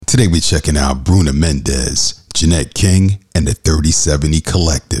Today we're checking out Bruna Mendez, Jeanette King, and the 3070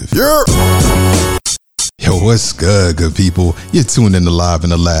 Collective. Yeah. Yo, what's good people? You're tuned in to Live in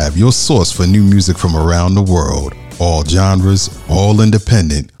the Lab, your source for new music from around the world. All genres, all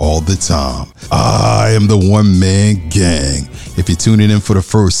independent, all the time. I am the one-man gang. If you're tuning in for the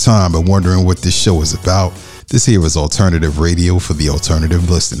first time and wondering what this show is about, this here is alternative radio for the alternative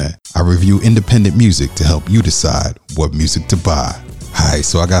listener. I review independent music to help you decide what music to buy. Alright,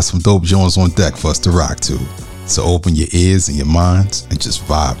 so I got some dope joints on deck for us to rock to. So open your ears and your minds and just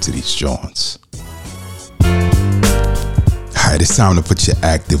vibe to these joints. Alright, it's time to put your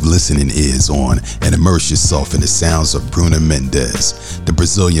active listening ears on and immerse yourself in the sounds of Bruna Mendez. The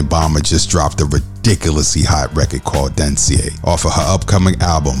Brazilian bomber just dropped a ridiculously hot record called Dancer off of her upcoming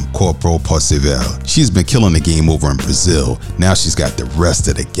album, Corpo Possível. She's been killing the game over in Brazil. Now she's got the rest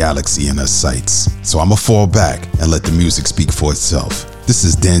of the galaxy in her sights. So I'ma fall back and let the music speak for itself. This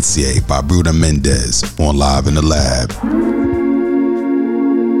is Dancer by Bruna Mendez on Live in the Lab.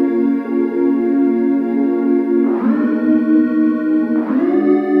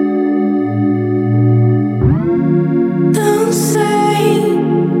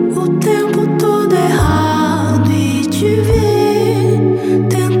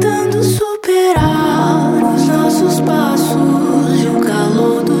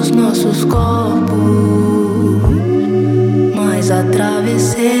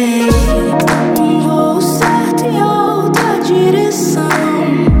 Atravessei voo certo em outra direção.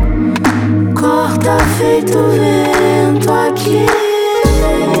 Corta feito vento aqui.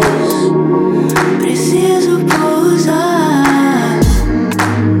 Preciso pousar.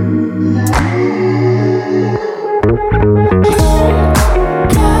 Não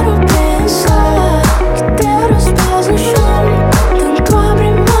quero pensar que ter os pés no chão tanto abre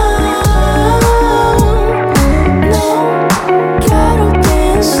mão.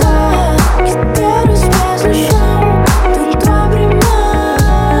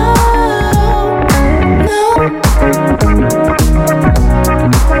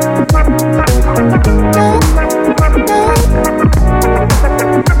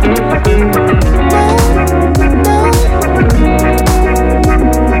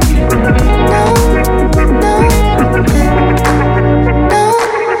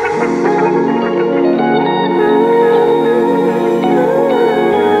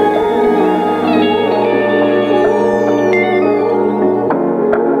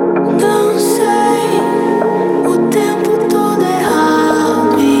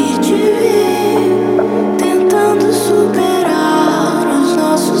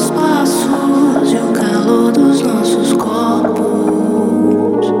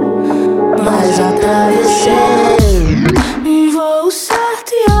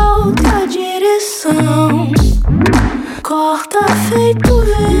 Corta feito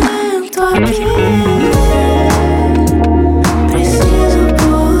vento aqui. Preciso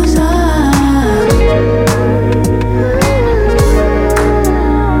pousar.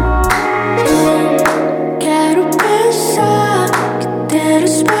 Não quero pensar que ter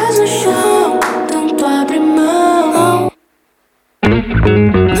os pés no chão tanto abre mão. Não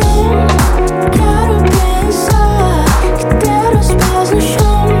quero pensar que ter os pés no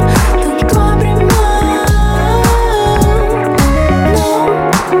chão tanto abre mão.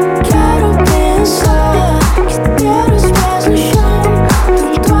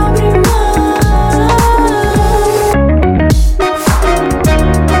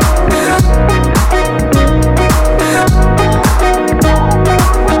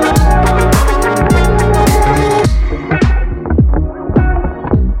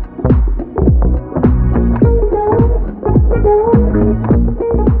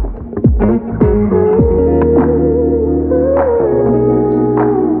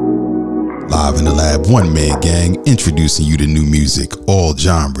 One man gang introducing you to new music, all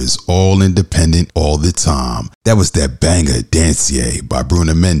genres, all independent, all the time. That was that banger Dancer by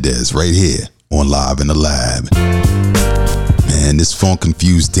Bruna Mendez right here on Live in the Lab. Man, this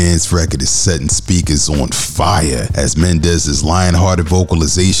funk-confused dance record is setting speakers on fire as Mendez's lion-hearted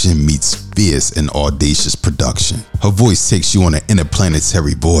vocalization meets fierce and audacious production. Her voice takes you on an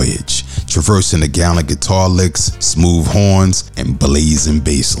interplanetary voyage, traversing the gallant guitar licks, smooth horns, and blazing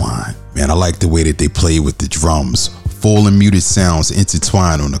bass line. Man, I like the way that they play with the drums. Full and muted sounds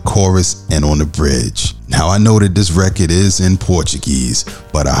intertwine on the chorus and on the bridge. Now I know that this record is in Portuguese,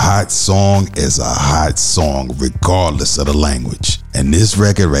 but a hot song is a hot song regardless of the language. And this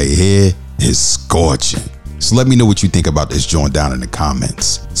record right here is scorching. So let me know what you think about this joint down in the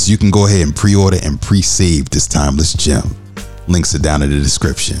comments, so you can go ahead and pre-order and pre-save this timeless gem. Links are down in the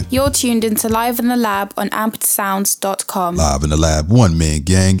description. You're tuned into Live in the Lab on ampersounds.com. Live in the Lab, one man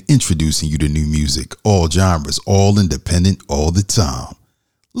gang, introducing you to new music, all genres, all independent, all the time.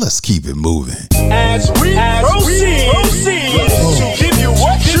 Let's keep it moving. As we proceed to give you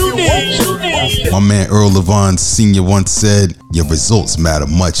what you need. My man Earl Levon Sr. once said, your results matter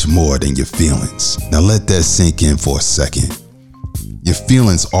much more than your feelings. Now let that sink in for a second. Your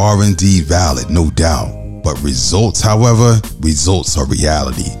feelings are indeed valid, no doubt. But results, however, results are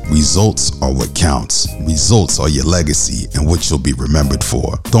reality. Results are what counts. Results are your legacy and what you'll be remembered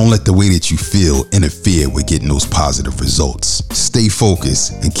for. Don't let the way that you feel interfere with getting those positive results. Stay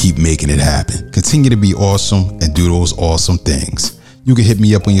focused and keep making it happen. Continue to be awesome and do those awesome things. You can hit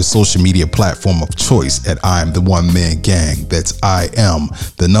me up on your social media platform of choice at I Am The One Man Gang. That's I Am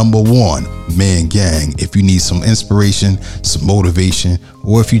The #1 Man Gang. If you need some inspiration, some motivation,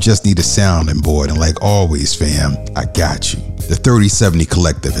 or if you just need a sounding board, and like always, fam, I got you. The 3070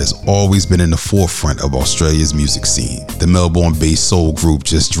 Collective has always been in the forefront of Australia's music scene. The Melbourne-based soul group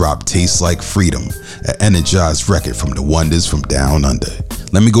just dropped Tastes Like Freedom, an energized record from the wonders from down under.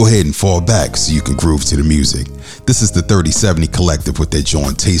 Let me go ahead and fall back so you can groove to the music. This is the 3070 Collective with their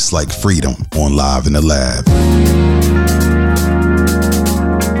joint Tastes Like Freedom on Live in the Lab.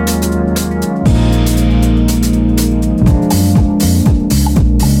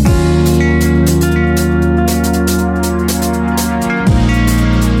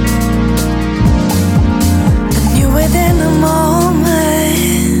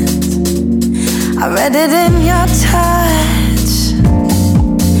 Read it in your touch,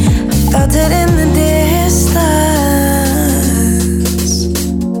 I felt it in the distance,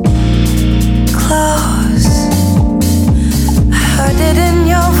 close, I heard it in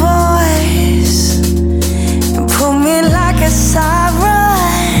your voice, you pulled me like a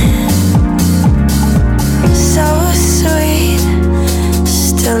siren, so sweet,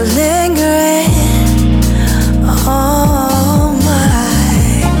 still lingering, oh my,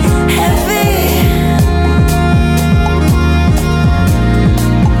 heavy.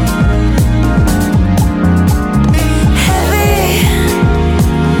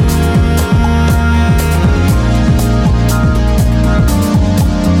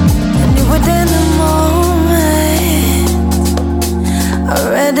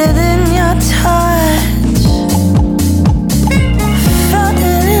 Read it in your touch, felt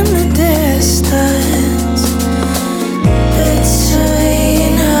it in the distance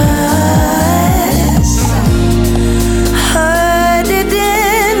between us. Heard it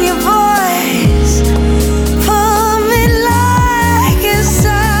in your voice, pulled me like a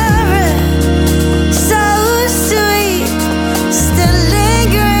siren, so sweet, still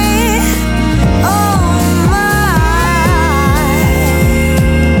lingering. Oh my.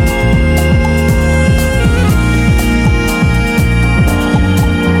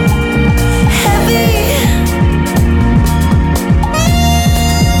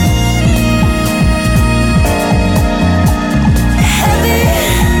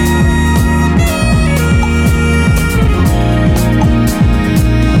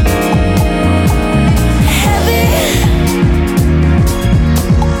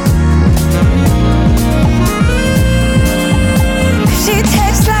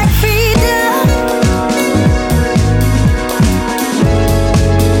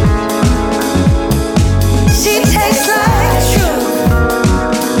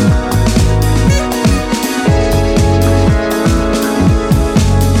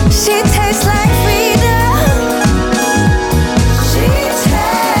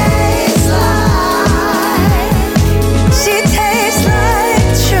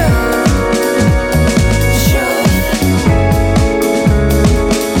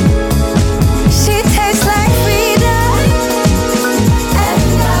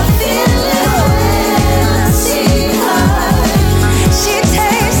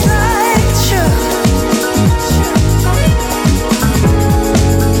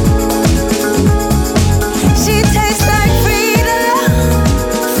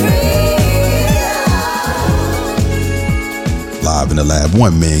 Live in the Lab,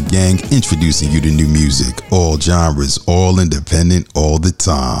 one man gang, introducing you to new music, all genres, all independent, all the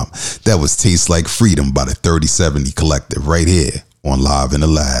time. That was Tastes Like Freedom by the 3070 Collective right here on Live in the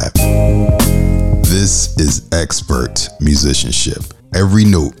Lab. This is expert musicianship. Every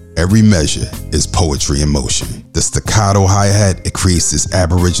note, Every measure is poetry in motion. The staccato hi-hat, it creates this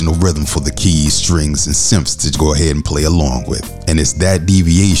aboriginal rhythm for the keys, strings, and synths to go ahead and play along with. And it's that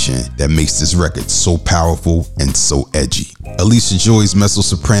deviation that makes this record so powerful and so edgy. Alicia Joy's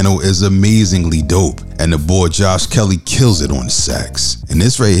mezzo-soprano is amazingly dope, and the boy Josh Kelly kills it on the sax. And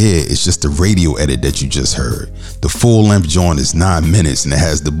this right here is just the radio edit that you just heard. The full-length joint is 9 minutes, and it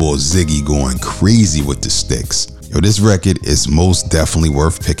has the boy Ziggy going crazy with the sticks. Yo, this record is most definitely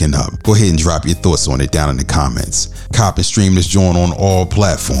worth picking up. Go ahead and drop your thoughts on it down in the comments. Cop and stream this joint on all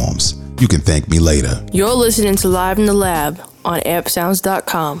platforms. You can thank me later. You're listening to Live in the Lab on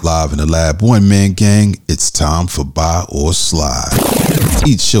ampsounds.com. Live in the Lab, one-man gang. It's time for Buy or Slide.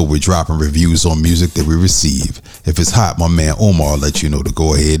 Each show we're dropping reviews on music that we receive. If it's hot, my man Omar will let you know to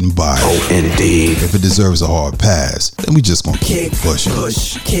go ahead and buy it. Oh, indeed. If it deserves a hard pass, then we just gonna keep pushing.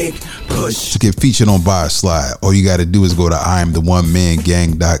 Kick, push. To get featured on Buy or Slide, all you gotta do is go to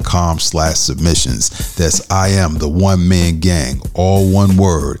IamTheOneManGang.com/submissions. That's IamTheOneManGang, all one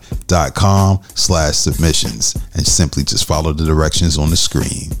word, .com/submissions. And simply just follow the directions on the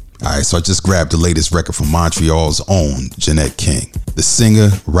screen. Alright, so I just grabbed the latest record from Montreal's own Jeanette King. The singer,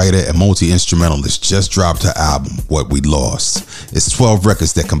 writer, and multi-instrumentalist just dropped her album, What We Lost. It's 12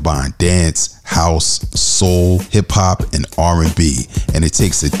 records that combine dance, house, soul, hip-hop, and R&B, and it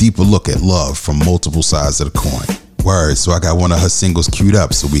takes a deeper look at love from multiple sides of the coin. Word, so I got one of her singles queued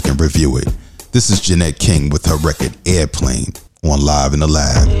up so we can review it. This is Jeanette King with her record Airplane on Live in the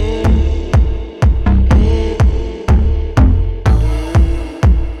Lab.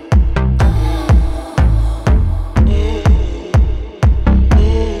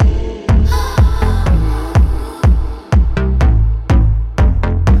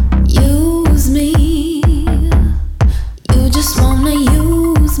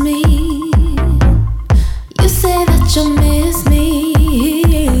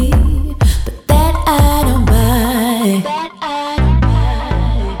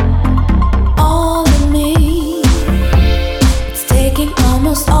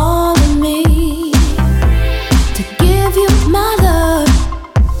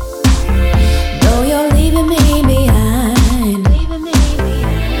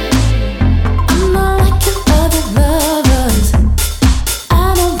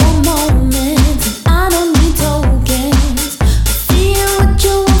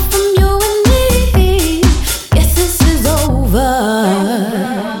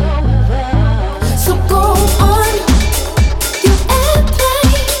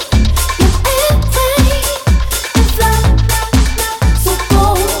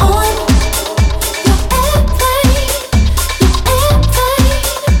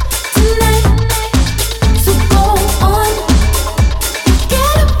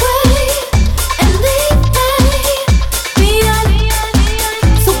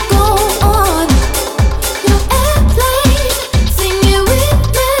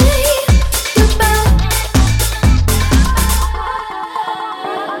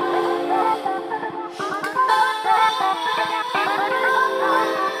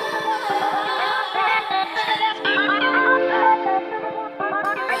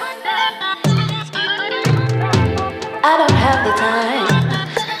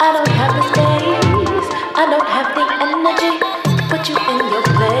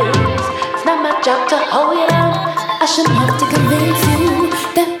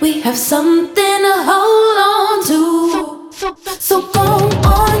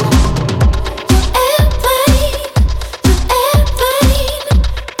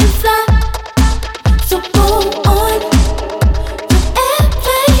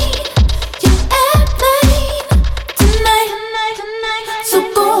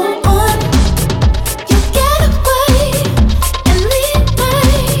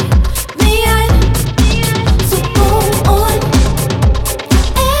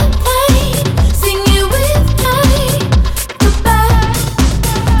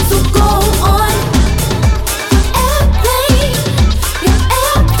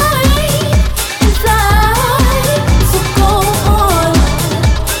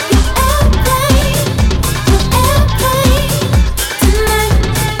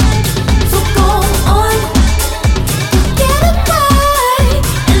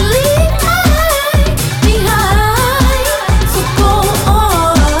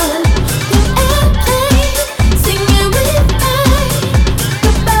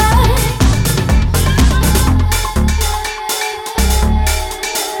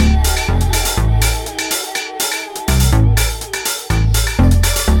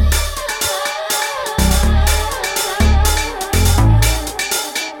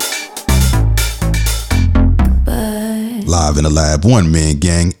 Lab one-man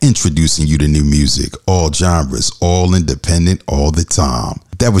gang, introducing you to new music, all genres, all independent, all the time.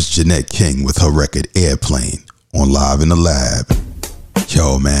 That was Jeanette King with her record Airplane on Live in the Lab.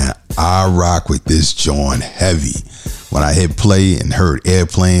 Yo, man, I rock with this joint heavy. When I hit play and heard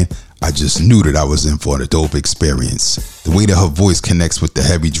Airplane, I just knew that I was in for a dope experience. The way that her voice connects with the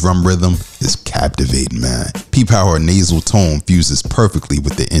heavy drum rhythm is captivating, man. Peep how her nasal tone fuses perfectly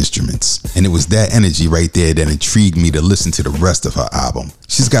with the instruments. And it was that energy right there that intrigued me to listen to the rest of her album.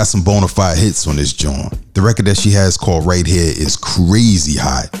 She's got some bona fide hits on this joint. The record that she has called Right Here is crazy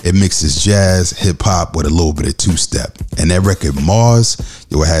hot. It mixes jazz, hip hop with a little bit of two-step. And that record Mars,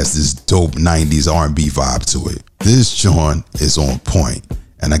 it has this dope 90s R&B vibe to it. This joint is on point.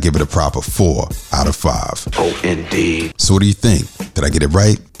 And I give it a proper 4 out of 5. Oh, indeed. So what do you think? Did I get it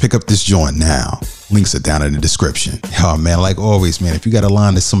right? Pick up this joint now. Links are down in the description. Yo, man, like always, man, if you got a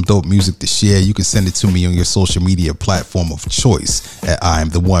line of some dope music to share, you can send it to me on your social media platform of choice at I Am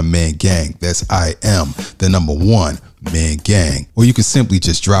The One Man Gang. That's I Am The Number One Man Gang. Or you can simply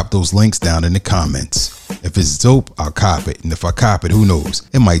just drop those links down in the comments. If it's dope, I'll cop it. And if I cop it, who knows?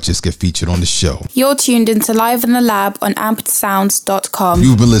 It might just get featured on the show. You're tuned into Live in the Lab on ampedsounds.com.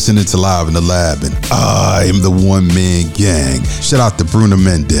 You've been listening to Live in the Lab, and I Am The One Man Gang. Shout out to Bruna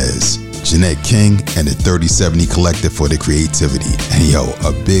Mendez, Jeanette King, and the 3070 Collective for their creativity. And yo,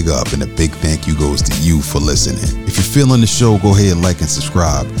 a big up and a big thank you goes to you for listening. If you're feeling the show, go ahead and like and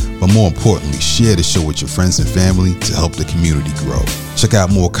subscribe. But more importantly, share the show with your friends and family to help the community grow. Check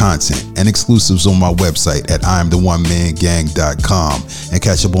out more content and exclusives on my website at IamTheOneManGang.com and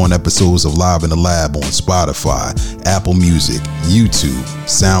catch up on episodes of Live in the Lab on Spotify, Apple Music, YouTube,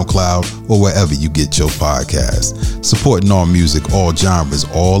 SoundCloud, or wherever you get your podcasts. Supporting all music, all genres,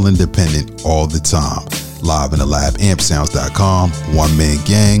 all independent, all the time. Live in the Lab, ampsounds.com, One Man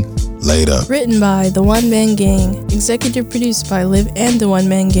Gang. Later. Written by The One Man Gang. Executive produced by Liv and The One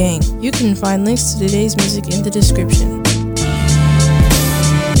Man Gang. You can find links to today's music in the description.